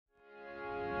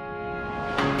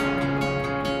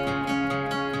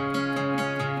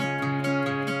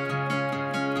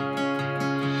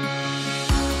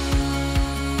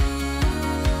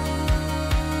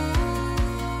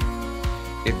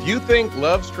If you think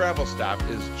Love's Travel Stop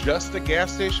is just a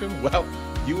gas station, well,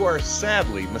 you are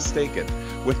sadly mistaken.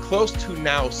 With close to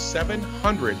now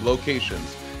 700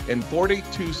 locations in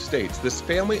 42 states, this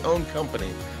family-owned company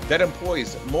that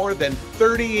employs more than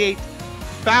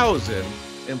 38,000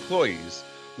 employees,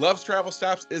 Love's Travel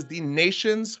Stops is the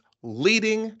nation's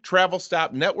leading travel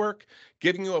stop network,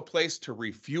 giving you a place to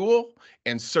refuel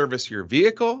and service your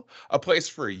vehicle, a place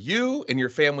for you and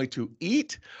your family to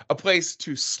eat, a place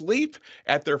to sleep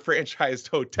at their franchised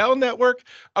hotel network,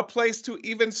 a place to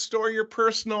even store your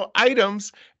personal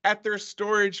items at their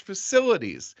storage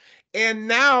facilities. And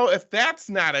now, if that's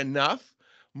not enough,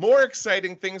 more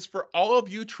exciting things for all of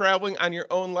you traveling on your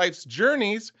own life's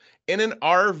journeys in an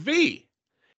RV.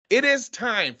 It is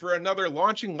time for another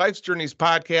Launching Life's Journeys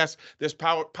podcast. This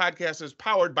podcast is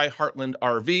powered by Heartland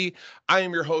RV. I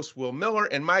am your host, Will Miller,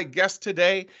 and my guest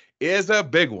today is a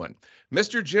big one.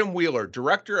 Mr. Jim Wheeler,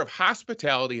 Director of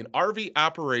Hospitality and RV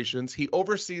Operations. He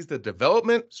oversees the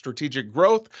development, strategic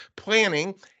growth,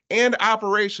 planning, and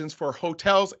operations for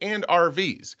hotels and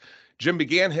RVs. Jim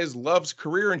began his Love's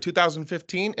career in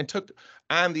 2015 and took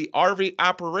on the RV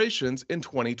operations in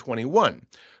 2021.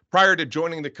 Prior to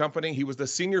joining the company, he was the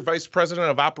Senior Vice President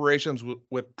of Operations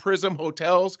with Prism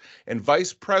Hotels and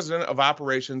Vice President of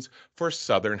Operations for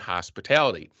Southern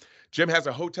Hospitality. Jim has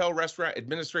a hotel restaurant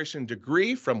administration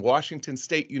degree from Washington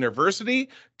State University.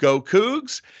 Go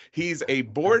Cougs! He's a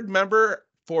board member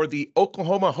for the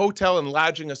Oklahoma Hotel and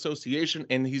Lodging Association,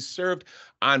 and he's served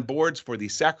on boards for the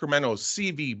Sacramento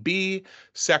CVB,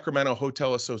 Sacramento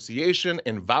Hotel Association,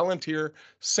 and Volunteer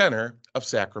Center of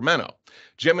Sacramento.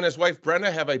 Jim and his wife,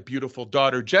 Brenda, have a beautiful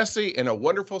daughter, Jessie, and a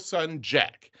wonderful son,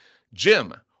 Jack.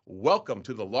 Jim, welcome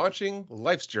to the Launching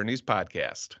Life's Journeys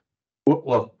podcast.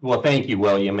 Well, thank you,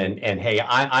 William. And hey,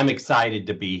 I'm excited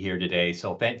to be here today.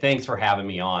 So thanks for having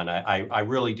me on. I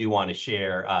really do want to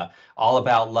share all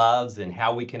about Love's and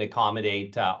how we can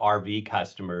accommodate RV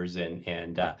customers.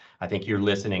 And I think your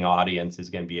listening audience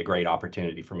is going to be a great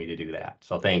opportunity for me to do that.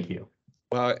 So thank you.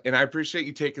 Well, and I appreciate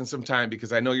you taking some time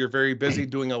because I know you're very busy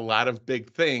doing a lot of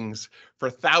big things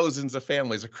for thousands of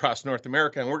families across North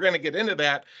America. And we're going to get into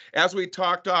that as we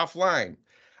talked offline.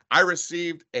 I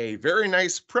received a very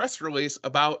nice press release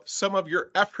about some of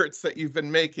your efforts that you've been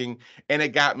making, and it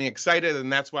got me excited, and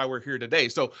that's why we're here today.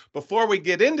 So before we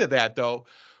get into that, though,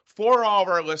 for all of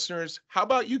our listeners, how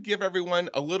about you give everyone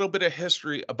a little bit of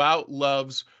history about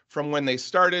Love's from when they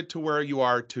started to where you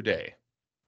are today?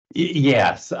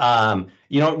 Yes,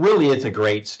 it really is a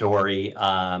great story. The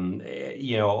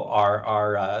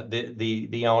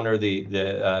owner,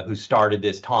 who started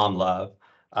this, Tom Love.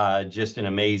 Just an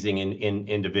amazing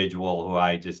individual who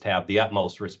I just have the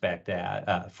utmost respect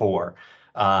for.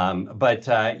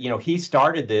 He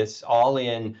started this all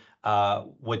in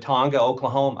Watonga,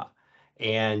 Oklahoma.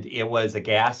 And it was a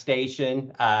gas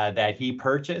station that he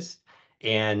purchased.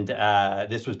 And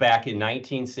this was back in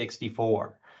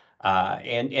 1964.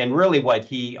 And really what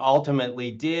he ultimately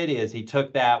did is he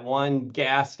took that one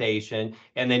gas station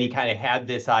and then he kind of had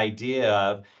this idea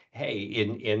of, hey,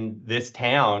 in this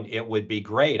town, it would be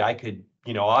great. I could,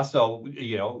 also,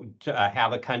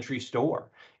 have a country store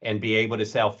and be able to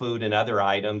sell food and other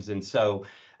items. And so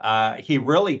he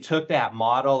really took that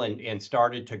model and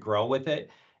started to grow with it.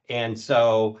 And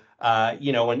so,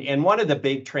 and one of the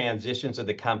big transitions of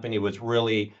the company was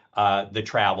really the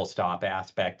travel stop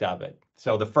aspect of it.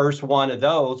 So the first one of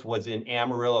those was in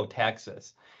Amarillo,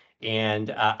 Texas. And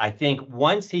I think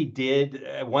once we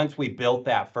built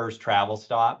that first travel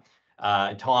stop,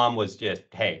 Tom was just,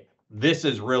 hey, this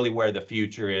is really where the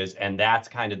future is. And that's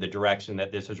kind of the direction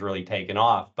that this has really taken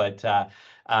off. But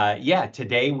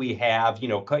today we have,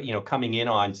 coming in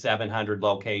on 700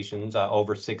 locations,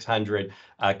 over 600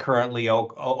 currently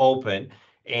open,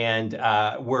 and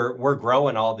we're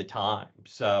growing all the time.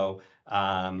 So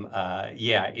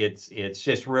it's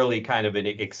just really kind of an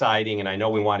exciting, and I know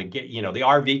we want to get, the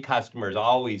RV customer has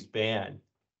always been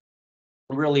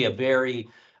really a very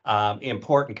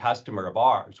important customer of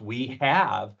ours. We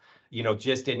have,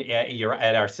 just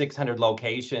at our 600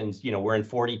 locations, we're in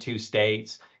 42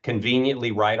 states,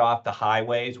 conveniently right off the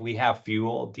highways. We have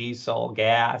fuel, diesel,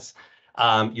 gas.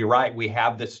 You're right. We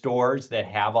have the stores that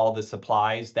have all the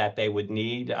supplies that they would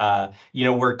need.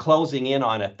 We're closing in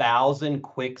on 1,000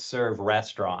 quick serve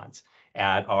restaurants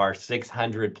at our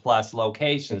 600 plus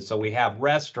locations. So we have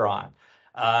restaurant.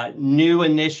 New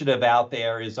initiative out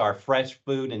there is our fresh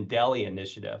food and deli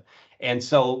initiative. And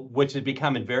so, which is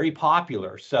becoming very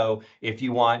popular. So if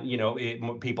you want,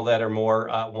 people that are more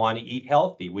want to eat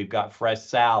healthy, we've got fresh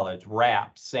salads,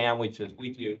 wraps, sandwiches.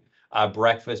 We do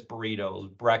breakfast burritos,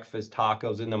 breakfast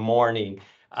tacos in the morning.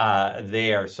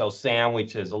 there. So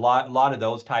sandwiches, a lot of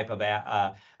those type of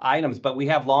items. But we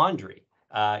have laundry.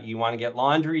 You want to get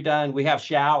laundry done? We have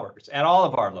showers at all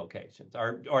of our locations,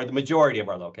 or the majority of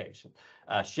our locations.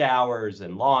 Showers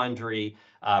and laundry,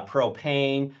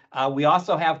 propane. We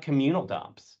also have communal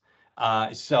dumps.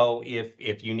 So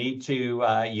if you need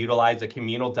to utilize a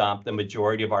communal dump, the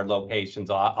majority of our locations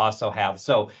also have.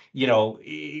 So, you know,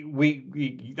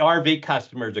 the RV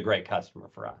customer is a great customer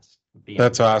for us.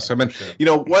 That's awesome. And sure. you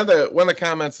know, one of the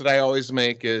comments that I always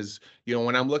make is, you know,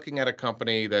 when I'm looking at a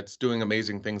company that's doing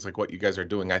amazing things like what you guys are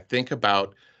doing, I think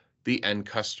about the end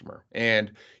customer.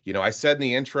 And, you know, I said in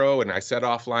the intro and I said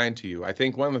offline to you, I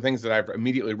think one of the things that I've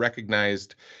immediately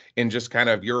recognized in just kind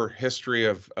of your history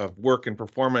of work and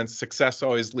performance, success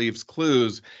always leaves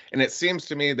clues. And it seems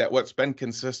to me that what's been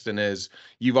consistent is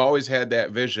you've always had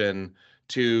that vision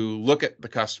to look at the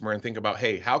customer and think about,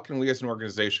 hey, how can we as an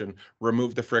organization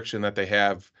remove the friction that they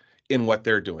have in what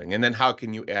they're doing? And then how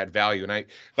can you add value? And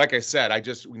like I said, I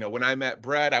just, you know, when I met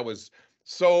Brett, I was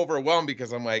so overwhelmed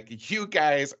because I'm like, you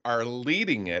guys are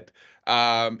leading it,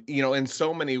 you know, in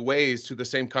so many ways to the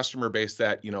same customer base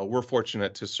that, you know, we're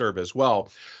fortunate to serve as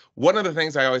well. One of the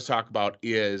things I always talk about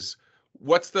is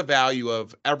what's the value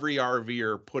of every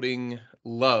RVer putting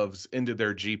loves into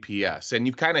their GPS? And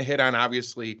you've kind of hit on,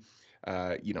 obviously,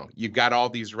 you know, you've got all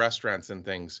these restaurants and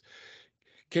things.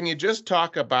 Can you just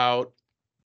talk about,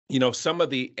 you know, some of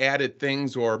the added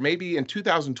things, or maybe in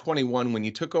 2021 when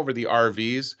you took over the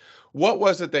RVs, what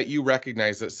was it that you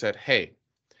recognized that said, hey,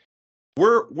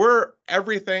 we're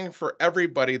everything for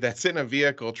everybody that's in a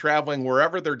vehicle traveling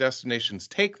wherever their destinations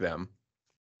take them,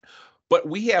 but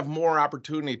we have more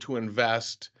opportunity to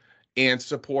invest and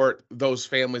support those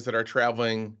families that are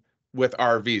traveling with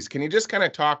RVs. Can you just kind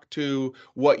of talk to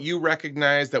what you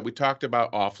recognize that we talked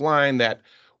about offline, that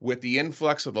with the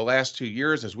influx of the last 2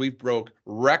 years, as we broke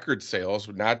record sales,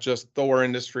 not just Thor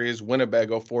Industries,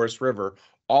 Winnebago, Forest River,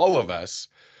 all of us,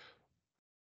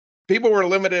 people were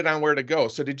limited on where to go.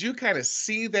 So did you kind of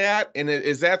see that? And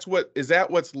is that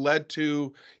what's led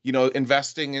to, you know,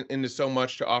 investing into so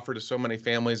much to offer to so many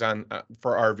families on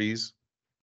for RVs?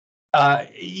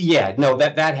 Yeah, no,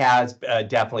 that has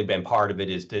definitely been part of it,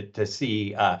 is to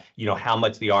see, you know, how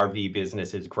much the RV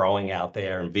business is growing out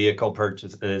there, and vehicle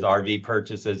purchases, RV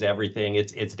purchases, everything.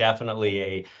 It's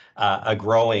definitely a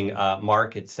growing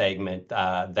market segment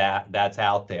that's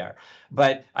out there.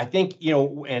 But I think, you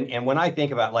know, and when I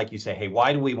think about, like you say, hey,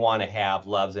 why do we want to have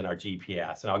loves in our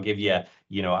GPS? And I'll give you,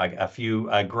 you know, a few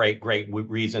great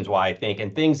reasons why I think,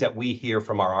 and things that we hear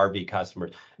from our RV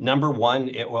customers. Number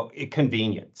one,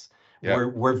 convenience.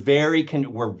 Yep.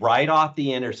 We're right off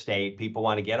the interstate. People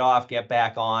want to get off, get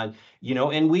back on, you know,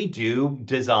 and we do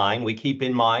design. We keep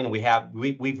in mind,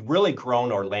 we've really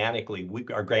grown organically.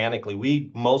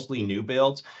 We mostly new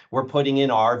builds. We're putting in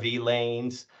RV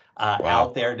lanes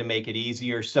out there to make it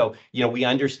easier. So, you know, we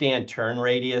understand turn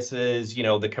radiuses, you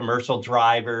know, the commercial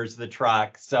drivers, the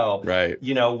trucks. So, right.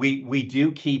 You know, we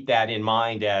do keep that in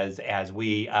mind as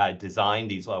we design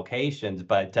these locations.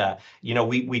 But, you know,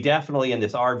 we definitely, in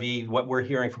this RV, what we're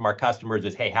hearing from our customers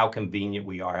is, hey, how convenient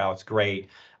we are, how it's great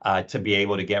to be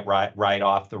able to get right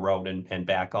off the road and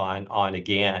back on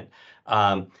again.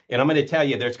 And I'm going to tell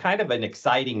you, there's kind of an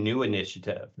exciting new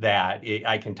initiative that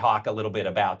I can talk a little bit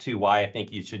about too, why I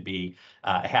think you should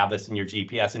have this in your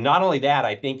GPS. And not only that,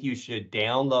 I think you should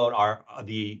download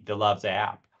the Loves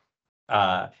app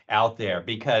out there,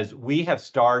 because we have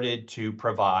started to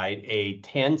provide a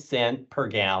 10-cent per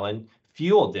gallon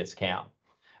fuel discount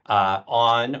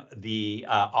on the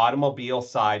automobile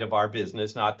side of our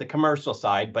business, not the commercial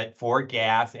side, but for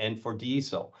gas and for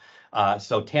diesel.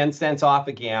 So 10 cents off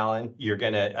a gallon, you're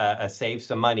going to save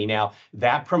some money. Now,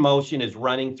 that promotion is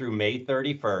running through May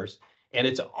 31st, and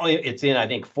it's in, I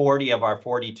think, 40 of our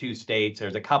 42 states.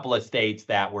 There's a couple of states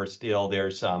that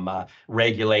there's some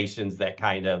regulations that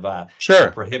kind of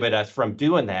prohibit us from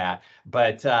doing that.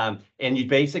 But, and you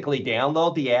basically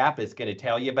download the app. It's going to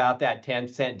tell you about that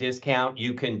 10-cent discount.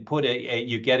 You can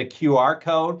you get a QR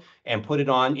code and put it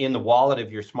in the wallet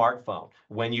of your smartphone.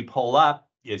 When you pull up,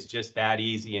 it's just that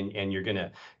easy, and you're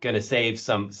gonna save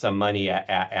some money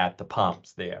at the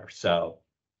pumps there. So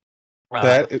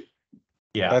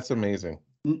that's amazing.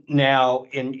 Now,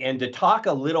 and to talk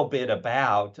a little bit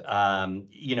about,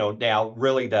 you know, now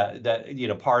really the you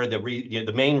know, part of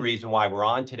the main reason why we're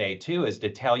on today too is to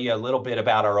tell you a little bit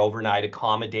about our overnight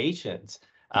accommodations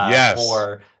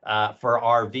for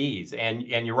RVs. And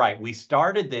you're right, we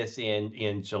started this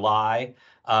in July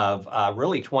of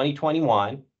really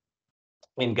 2021.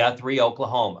 In Guthrie,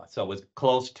 Oklahoma. So it was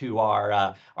close to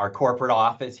our corporate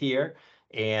office here.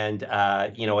 And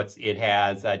it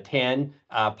has 10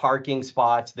 parking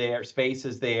spots there,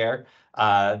 spaces there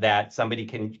that somebody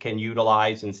can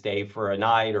utilize and stay for a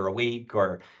night or a week,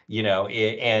 or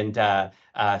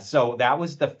so that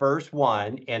was the first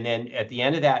one. And then at the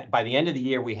end of that, by the end of the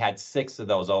year, we had 6 of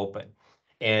those open.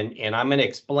 And I'm going to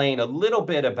explain a little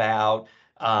bit about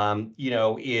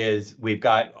is we've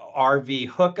got RV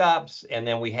hookups, and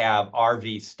then we have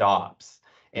RV stops.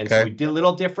 And so we did a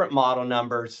little different model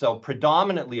numbers. So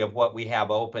predominantly of what we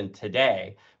have open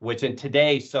today,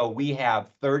 so we have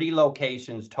 30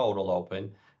 locations total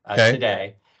open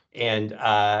today. And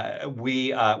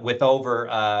we with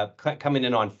over coming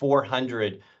in on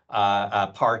 400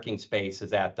 parking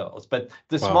spaces at those. But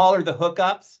the smaller the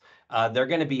hookups, they're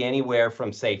going to be anywhere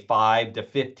from, say, 5 to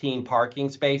 15 parking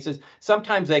spaces.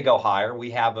 Sometimes they go higher.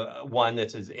 We have one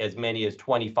that's as many as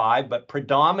 25, but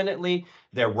predominantly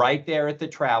they're right there at the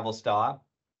travel stop.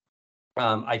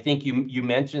 I think you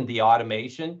mentioned the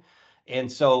automation. And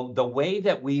so the way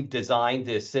that we've designed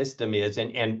this system is,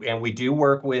 and we do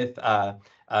work with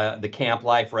the Camp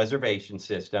Life reservation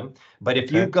system. But if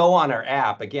you go on our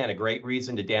app, again, a great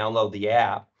reason to download the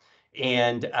app,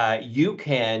 and you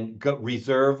can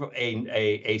reserve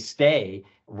a stay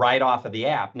right off of the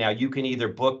app. Now, you can either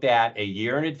book that a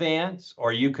year in advance,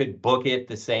 or you could book it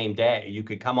the same day. You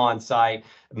could come on site,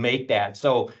 make that.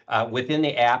 So within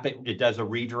the app, it does a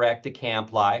redirect to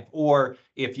Camp Life. Or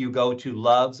if you go to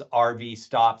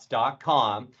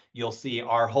lovesrvstops.com, you'll see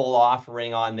our whole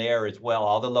offering on there as well,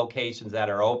 all the locations that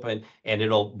are open, and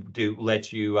it'll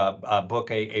let you book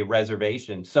a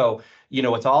reservation. So,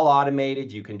 it's all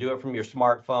automated. You can do it from your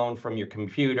smartphone, from your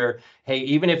computer. Hey,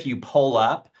 even if you pull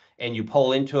up and you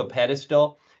pull into a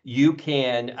pedestal, you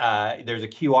can, there's a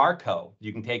QR code.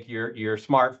 You can take your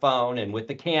smartphone, and with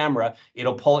the camera,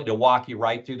 it'll walk you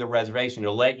right through the reservation.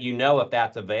 It'll let you know if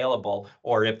that's available,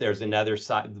 or if there's another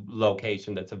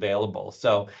location that's available.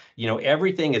 So,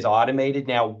 everything is automated.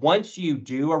 Now, once you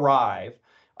do arrive,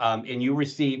 and you'll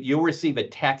receive a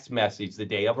text message the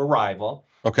day of arrival.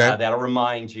 That'll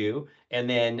remind you. And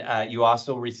then you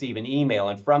also receive an email.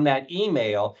 And from that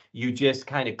email, you just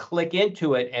kind of click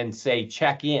into it and say,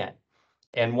 check in.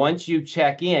 And once you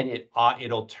check in,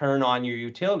 it'll turn on your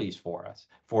utilities for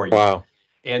you. Wow.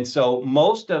 And so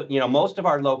most of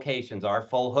our locations are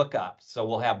full hookups. So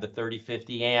we'll have the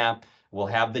 30-50 amp, we'll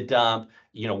have the dump,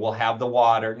 we'll have the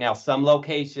water. Now, some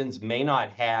locations may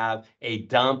not have a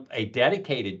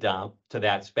dedicated dump to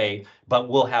that space, but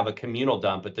we'll have a communal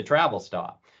dump at the travel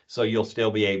stop. So you'll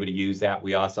still be able to use that.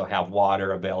 We also have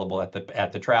water available at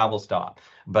the travel stop.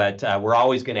 But we're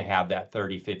always going to have that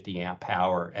 30-50 amp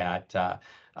power at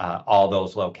all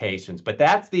those locations. But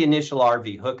that's the initial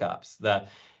RV hookups.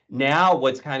 Now,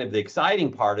 what's kind of the exciting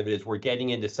part of it is we're getting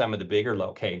into some of the bigger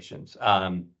locations.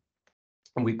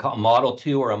 We call Model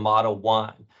 2 or a Model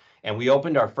 1. And we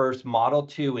opened our first Model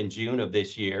 2 in June of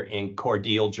this year in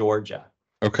Cordele, Georgia.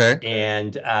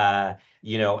 And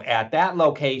at that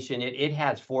location, it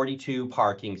has 42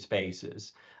 parking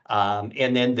spaces.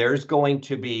 And then there's going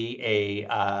to be a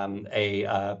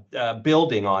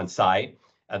building on site.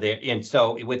 And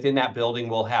so within that building,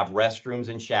 we'll have restrooms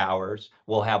and showers.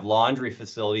 We'll have laundry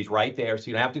facilities right there. So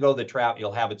you don't have to go to the travel.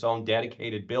 You'll have its own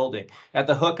dedicated building. At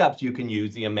the hookups, you can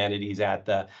use the amenities at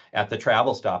the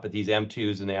travel stop. But these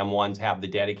M2s and the M1s have the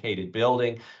dedicated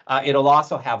building. It'll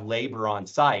also have labor on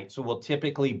site. So we'll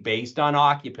typically, based on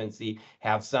occupancy,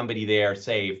 have somebody there,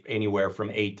 say, anywhere from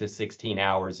 8 to 16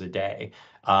 hours a day.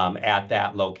 At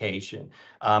that location.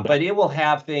 But it will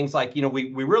have things like,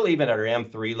 we really, even at our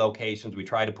M3 locations, we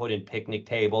try to put in picnic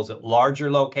tables. At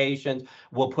larger locations,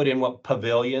 we'll put in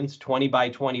pavilions, 20 by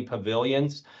 20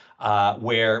 pavilions,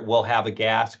 where we'll have a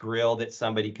gas grill that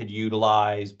somebody could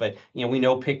utilize. But, we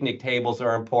know picnic tables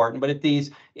are important. But at these,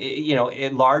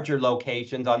 at larger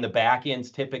locations on the back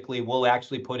ends, typically we'll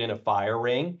actually put in a fire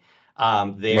ring.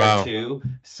 There too.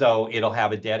 So it'll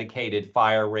have a dedicated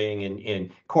fire ring.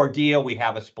 In Cordele, we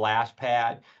have a splash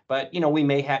pad, but we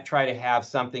may try to have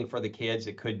something for the kids.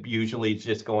 It could usually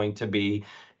just going to be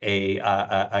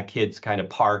a kids kind of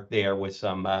park there with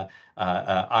some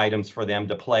items for them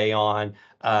to play on.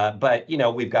 But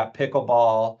we've got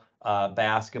pickleball,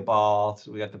 basketball.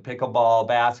 So we got the pickleball,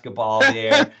 basketball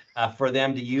there for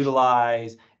them to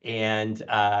utilize. And,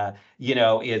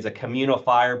 is a communal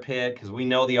fire pit, because we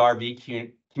know the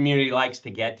RV community likes to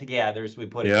get together. So we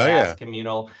put a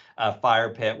communal fire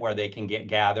pit where they can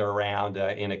gather around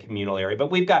in a communal area. But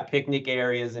we've got picnic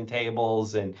areas and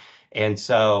tables and And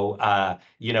so,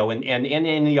 and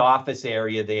in the office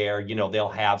area there, they'll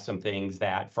have some things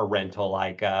that for rental,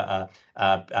 like a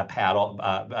paddle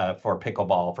for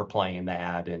pickleball for playing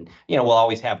that. And, we'll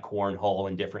always have cornhole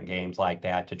and different games like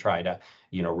that to try to,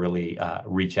 really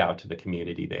reach out to the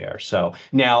community there. So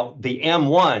now the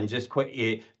M1, just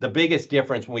quick, the biggest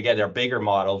difference when we get our bigger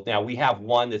models, now we have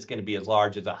one that's going to be as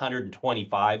large as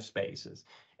 125 spaces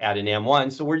at an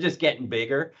M1. So we're just getting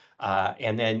bigger.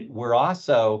 And then we're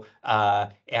also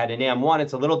at an M1,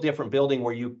 it's a little different building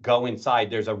where you go inside,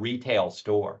 there's a retail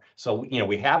store. So,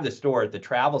 we have the store at the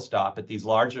travel stop at these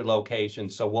larger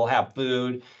locations. So we'll have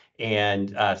food and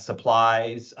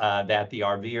supplies that the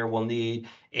RVer will need.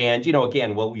 And,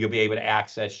 again, you'll be able to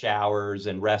access showers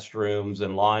and restrooms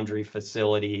and laundry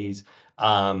facilities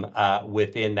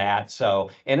within that. So,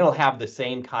 and it'll have the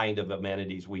same kind of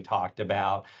amenities we talked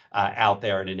about out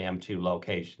there at an M2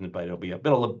 location, but it'll be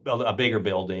a bigger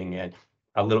building and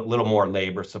a little more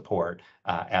labor support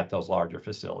at those larger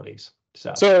facilities.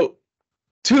 So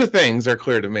two things are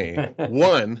clear to me.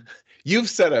 One, you've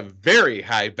set a very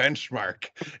high benchmark.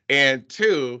 And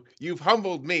two, you've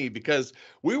humbled me because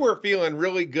we were feeling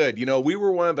really good. We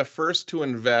were one of the first to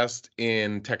invest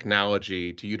in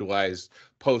technology to utilize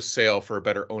post-sale for a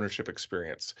better ownership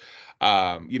experience.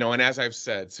 And as I've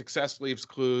said, success leaves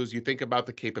clues. You think about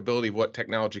the capability of what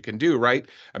technology can do, right?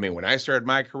 I mean, when I started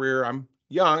my career, I'm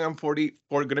young, I'm 40,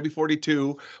 going to be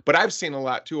 42, but I've seen a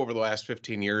lot too over the last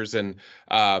 15 years. And,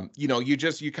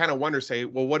 you kind of wonder, say,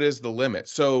 well, what is the limit?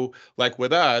 So like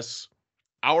with us,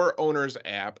 our owner's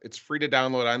app, it's free to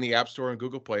download on the App Store and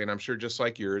Google Play, and I'm sure just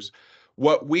like yours.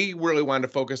 What we really wanted to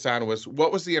focus on was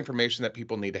what was the information that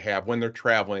people need to have when they're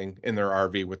traveling in their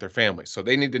RV with their family. So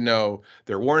they need to know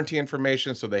their warranty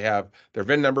information, so they have their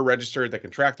VIN number registered. They can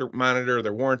track monitor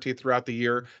their warranty throughout the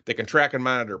year. They can track and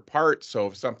monitor parts. So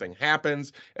if something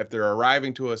happens, if they're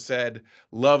arriving to a said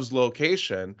Love's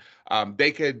location,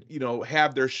 they could,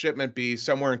 have their shipment be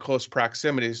somewhere in close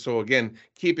proximity. So again,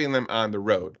 keeping them on the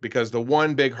road, because the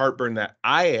one big heartburn that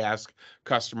I ask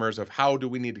customers of how do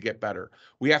we need to get better?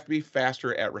 We have to be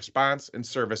faster at response and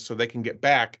service so they can get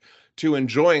back to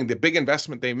enjoying the big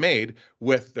investment they made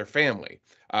with their family.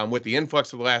 With the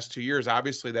influx of the last 2 years,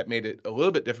 obviously that made it a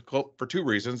little bit difficult for two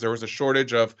reasons. There was a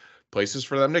shortage of places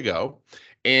for them to go,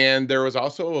 and there was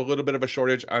also a little bit of a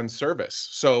shortage on service.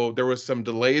 So there was some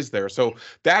delays there. So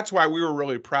that's why we were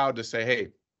really proud to say, hey,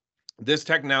 this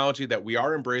technology that we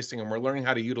are embracing and we're learning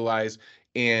how to utilize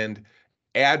and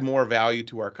add more value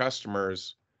to our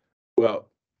customers. Well,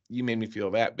 you made me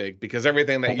feel that big because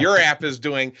everything that your app is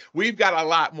doing, we've got a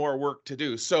lot more work to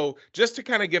do. So just to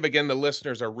kind of give, again, the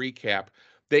listeners a recap,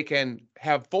 they can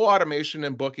have full automation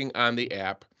and booking on the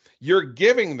app. You're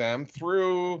giving them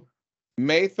through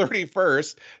May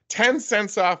 31st, 10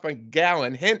 cents off a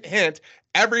gallon. Hint, hint,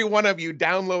 every one of you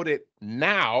download it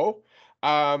now.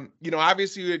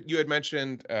 Obviously you had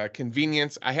mentioned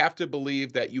convenience. I have to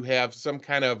believe that you have some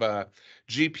kind of a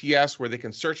GPS where they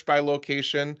can search by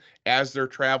location as they're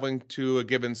traveling to a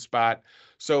given spot.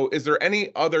 So is there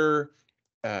any other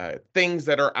things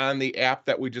that are on the app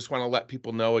that we just want to let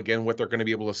people know, again, what they're going to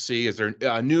be able to see? Is there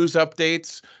news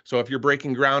updates? So if you're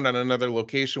breaking ground on another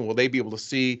location, will they be able to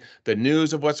see the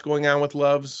news of what's going on with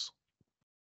Love's?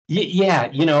 Yeah,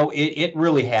 it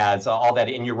really has all that,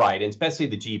 and you're right, and especially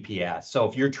the GPS. So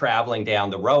if you're traveling down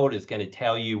the road, it's going to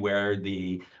tell you where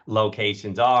the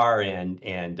locations are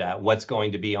and what's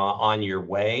going to be on your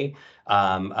way.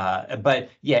 But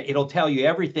yeah, it'll tell you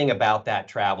everything about that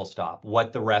travel stop,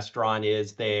 what the restaurant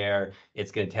is there.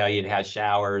 It's going to tell you it has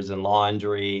showers and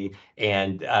laundry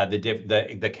and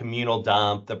the communal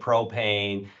dump, the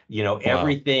propane, Wow.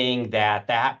 Everything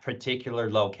that particular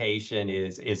location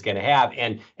is going to have.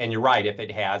 And you're right, if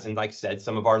it has, and like I said,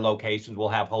 some of our locations will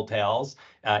have hotels.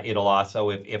 It'll also,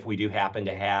 if we do happen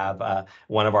to have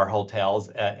one of our hotels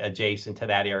adjacent to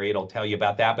that area, it'll tell you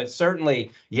about that. But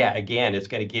certainly, yeah, again, it's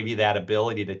going to give you that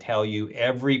ability to tell you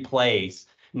every place.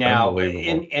 Now,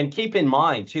 and keep in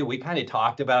mind too, we kind of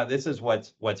talked about, this is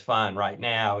what's fun right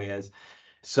now is,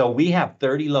 so we have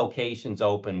 30 locations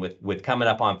open with coming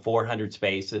up on 400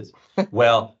 spaces.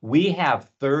 Well, we have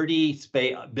 30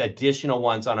 additional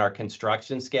ones on our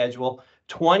construction schedule.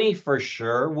 20 for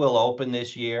sure will open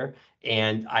this year.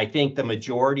 And I think the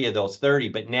majority of those 30,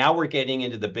 but now we're getting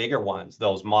into the bigger ones,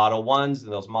 those Model 1s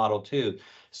and those Model 2s.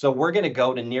 So we're going to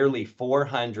go to nearly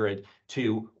 400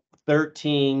 to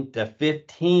 13 to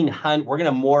 1,500. We're going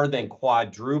to more than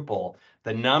quadruple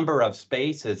the number of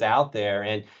spaces out there.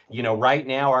 And, right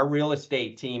now our real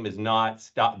estate team is not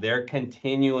stopped. They're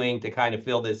continuing to kind of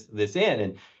fill this in.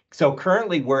 And so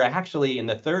currently we're actually in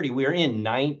the 30, we're in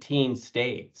 19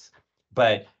 states.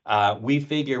 But we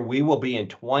figure we will be in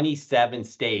 27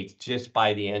 states just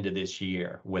by the end of this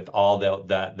year with all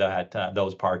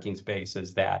those parking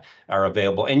spaces that are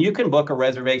available. And you can book a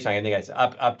reservation. I think it's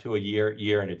up to a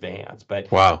year in advance.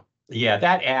 But Wow. yeah,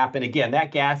 that app, and again,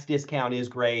 that gas discount is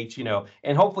great,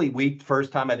 and hopefully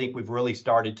first time I think we've really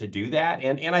started to do that.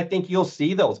 And I think you'll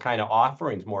see those kind of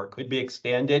offerings more. It could be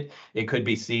extended, it could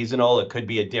be seasonal, it could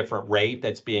be a different rate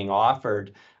that's being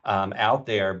offered out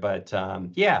there. But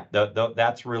yeah,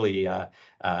 that's really a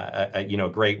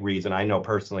great reason. I know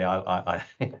personally, I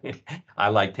I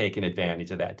like taking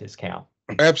advantage of that discount.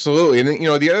 Absolutely. And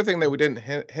the other thing that we didn't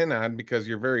hint on, because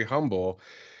you're very humble,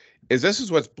 is this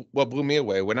is what blew me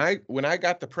away when I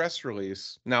got the press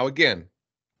release. Now, again,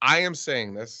 I am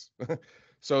saying this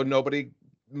so nobody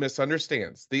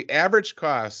misunderstands. The average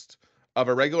cost of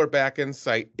a regular back-end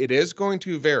site, it is going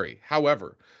to vary.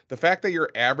 However, the fact that your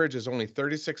average is only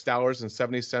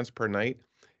 $36.70 per night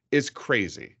is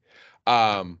crazy.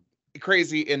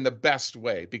 Crazy in the best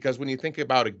way, because when you think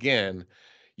about, again,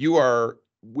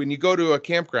 when you go to a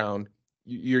campground,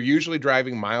 you're usually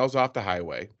driving miles off the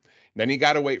highway. Then you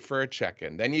got to wait for a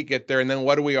check-in. Then you get there, and then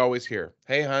what do we always hear?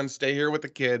 Hey, hon, stay here with the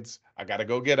kids. I got to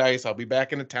go get ice. I'll be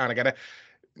back into town.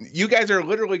 You guys are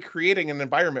literally creating an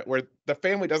environment where the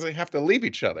family doesn't have to leave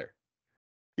each other.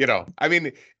 I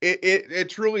mean, it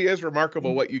truly is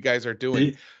remarkable what you guys are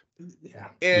doing. Yeah.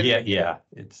 And, yeah.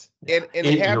 Having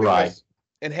you're right.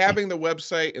 And having the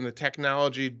website and the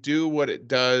technology do what it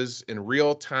does in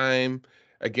real time,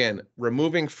 again,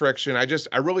 removing friction.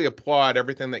 I really applaud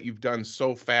everything that you've done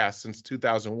so fast since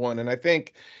 2001. And I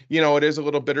think, it is a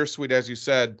little bittersweet, as you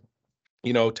said,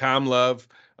 Tom Love,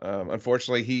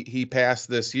 unfortunately, he passed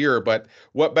this year, but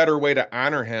what better way to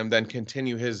honor him than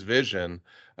continue his vision,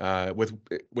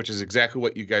 which is exactly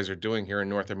what you guys are doing here in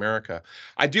North America.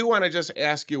 I do want to just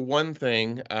ask you one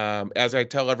thing, as I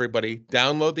tell everybody,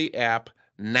 download the app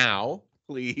now,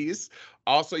 please.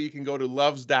 Also, you can go to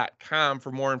loves.com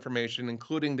for more information,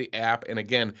 including the app. And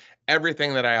again,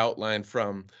 everything that I outlined,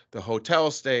 from the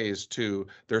hotel stays to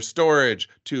their storage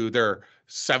to their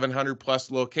 700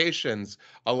 plus locations.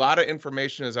 A lot of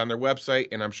information is on their website,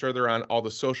 and I'm sure they're on all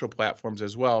the social platforms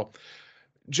as well.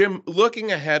 Jim,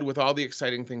 looking ahead with all the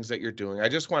exciting things that you're doing, I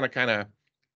just want to kind of,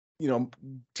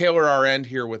 tailor our end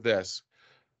here with this.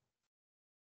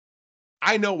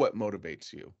 I know what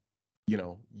motivates you.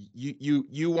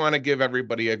 You want to give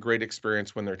everybody a great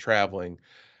experience when they're traveling.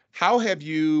 How have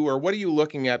you, or what are you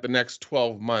looking at the next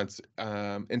 12 months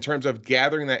in terms of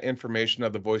gathering that information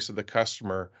of the voice of the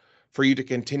customer for you to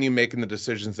continue making the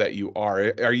decisions that you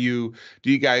are? Do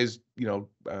you guys, do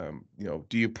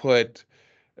you put,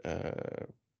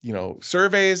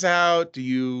 surveys out? Do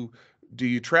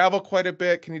you travel quite a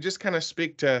bit? Can you just kind of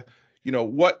speak to,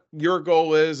 what your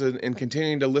goal is and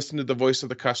continuing to listen to the voice of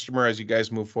the customer as you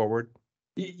guys move forward?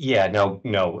 Yeah, no,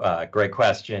 great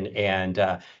question. And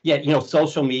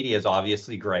social media is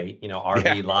obviously great.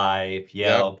 RV Live,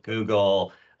 Yelp, yep.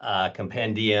 Google,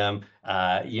 Compendium,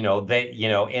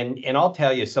 and I'll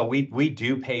tell you, so we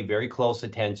do pay very close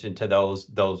attention to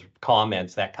those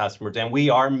comments that customers, and we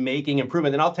are making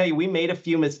improvement. And I'll tell you, we made a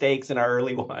few mistakes in our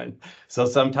early one. So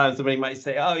sometimes somebody might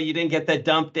say, oh, you didn't get that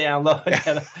dump download.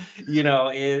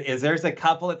 There's a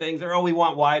couple of things, or we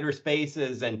want wider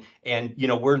spaces, and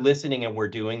we're listening and we're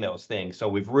doing those things. So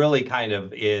we've really kind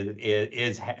of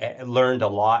learned a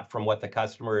lot from what the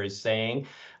customer is saying.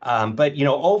 But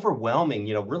overwhelming,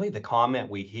 really the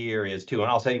comment we hear is too, and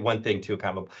I'll say one thing too,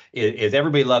 kind of, is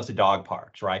everybody loves the dog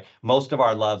parks, right? Most of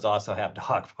our loves also have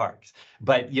dog parks,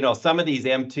 but some of these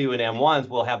M2 and M1s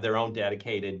will have their own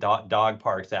dedicated dog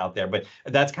parks out there. But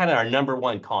that's kind of our number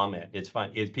one comment. It's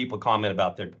fun, is people comment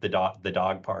about the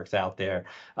dog parks out there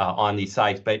on these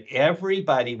sites. But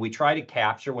everybody, we try to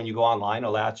capture, when you go online,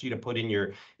 it'll ask you to put in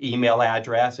your email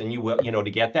address, and you will,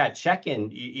 to get that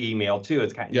check-in email too.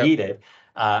 It's kind of needed.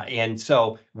 And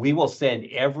so we will send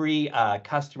every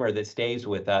customer that stays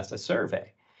with us a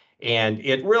survey. And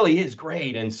it really is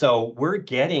great. And so we're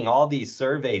getting all these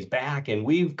surveys back, and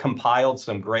we've compiled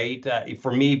some great,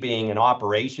 for me being an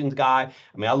operations guy,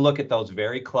 I mean, I look at those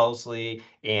very closely,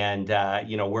 and,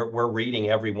 we're reading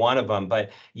every one of them.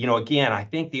 But, again, I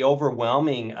think the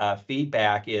overwhelming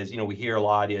feedback is, we hear a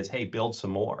lot is, hey, build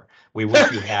some more. We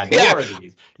wish you had more of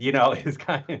these, it's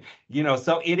kind of,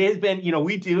 so it has been,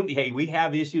 we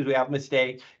have issues, we have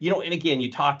mistakes, and again, you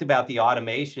talked about the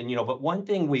automation, but one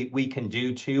thing we can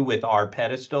do too with our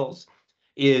pedestals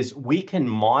is we can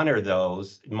monitor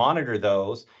those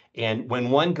And when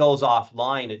one goes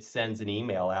offline, it sends an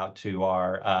email out to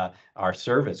our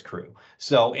service crew.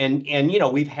 So, and you know,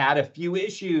 we've had a few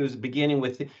issues beginning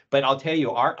with, but I'll tell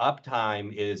you, our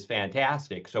uptime is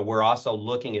fantastic. So we're also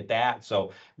looking at that.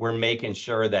 So we're making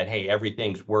sure that, hey,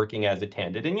 everything's working as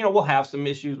intended. And, you know, we'll have some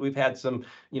issues. We've had some,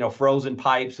 you know, frozen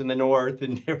pipes in the north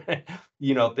and different,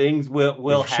 you know, things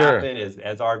will happen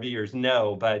as RVers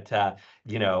know. But,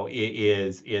 you know, it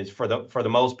is for the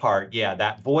most part, yeah,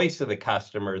 that voice of the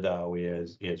customer though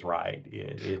is right.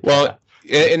 Well,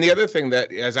 and the other thing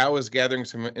that, as I was gathering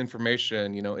some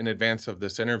information, you know, in advance of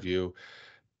this interview,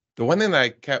 the one thing that I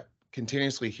kept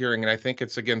continuously hearing, and I think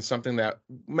it's again something that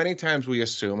many times we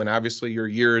assume, and obviously your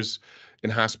years in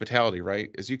hospitality, right,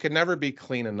 is you can never be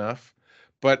clean enough.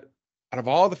 But out of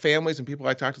all the families and people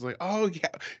I talked to, like, oh yeah,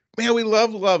 man, we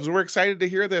love Loves. We're excited to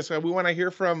hear this. We want to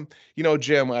hear from, you know,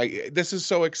 Jim. This is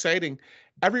so exciting.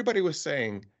 Everybody was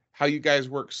saying how you guys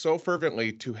work so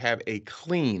fervently to have a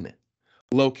clean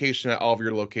location at all of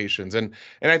your locations. And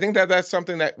I think that that's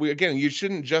something that you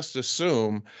shouldn't just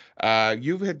assume.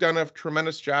 You have done a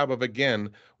tremendous job of, again,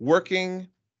 working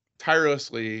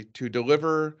tirelessly to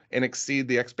deliver and exceed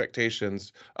the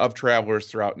expectations of travelers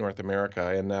throughout North America.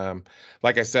 And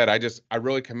like I said, I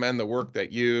really commend the work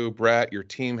that you, Brett, your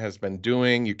team has been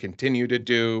doing. You continue to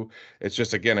do. It's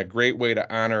just, again, a great way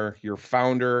to honor your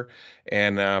founder.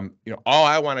 And you know, all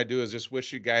I want to do is just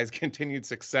wish you guys continued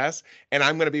success. And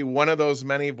I'm going to be one of those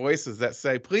many voices that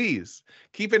say, please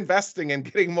keep investing in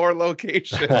getting more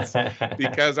locations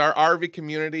because our RV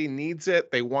community needs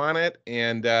it. They want it.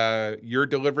 And you're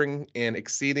delivering and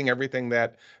exceeding everything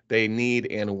that they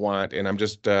need and want. And I'm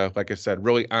just, like I said,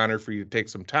 really honored for you to take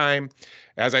some time.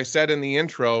 As I said in the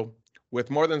intro, with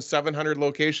more than 700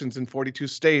 locations in 42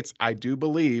 states, I do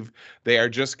believe they are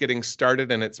just getting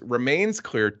started, and it remains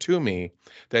clear to me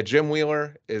that Jim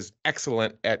Wheeler is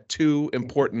excellent at two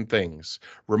important things: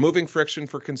 removing friction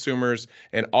for consumers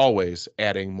and always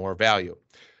adding more value.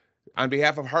 On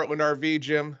behalf of Heartland RV,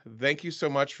 Jim, thank you so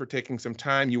much for taking some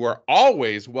time. You are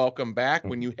always welcome back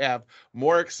when you have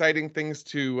more exciting things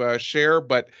to share.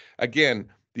 But again,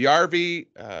 the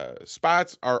RV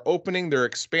spots are opening. They're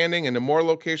expanding into more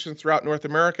locations throughout North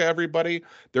America, everybody.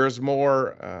 There's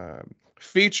more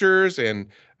features and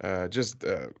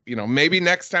you know, maybe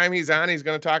next time he's on, he's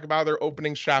going to talk about their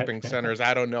opening shopping centers.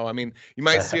 I don't know. I mean, you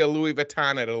might see a Louis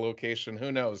Vuitton at a location.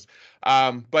 Who knows?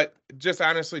 But just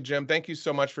honestly, Jim, thank you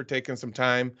so much for taking some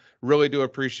time. Really do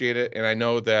appreciate it. And I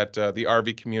know that the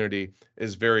RV community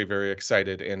is very, very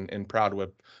excited and proud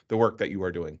with the work that you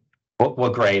are doing.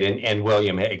 Well, great. And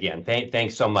William, again,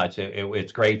 thanks so much.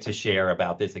 It's great to share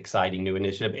about this exciting new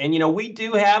initiative. And, you know, we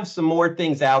do have some more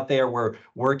things out there we're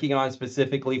working on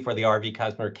specifically for the RV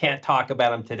customer. Can't talk about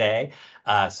them today.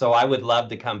 So I would love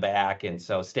to come back. And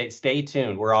so stay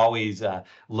tuned. We're always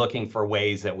looking for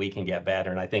ways that we can get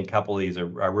better. And I think a couple of these are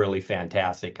really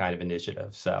fantastic kind of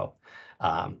initiatives. So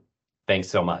thanks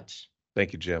so much.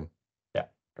 Thank you, Jim.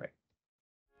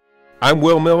 I'm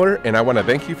Will Miller, and I want to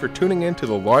thank you for tuning in to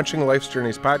the Launching Life's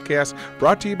Journeys podcast,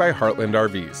 brought to you by Heartland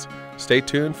RVs. Stay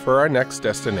tuned for our next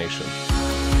destination.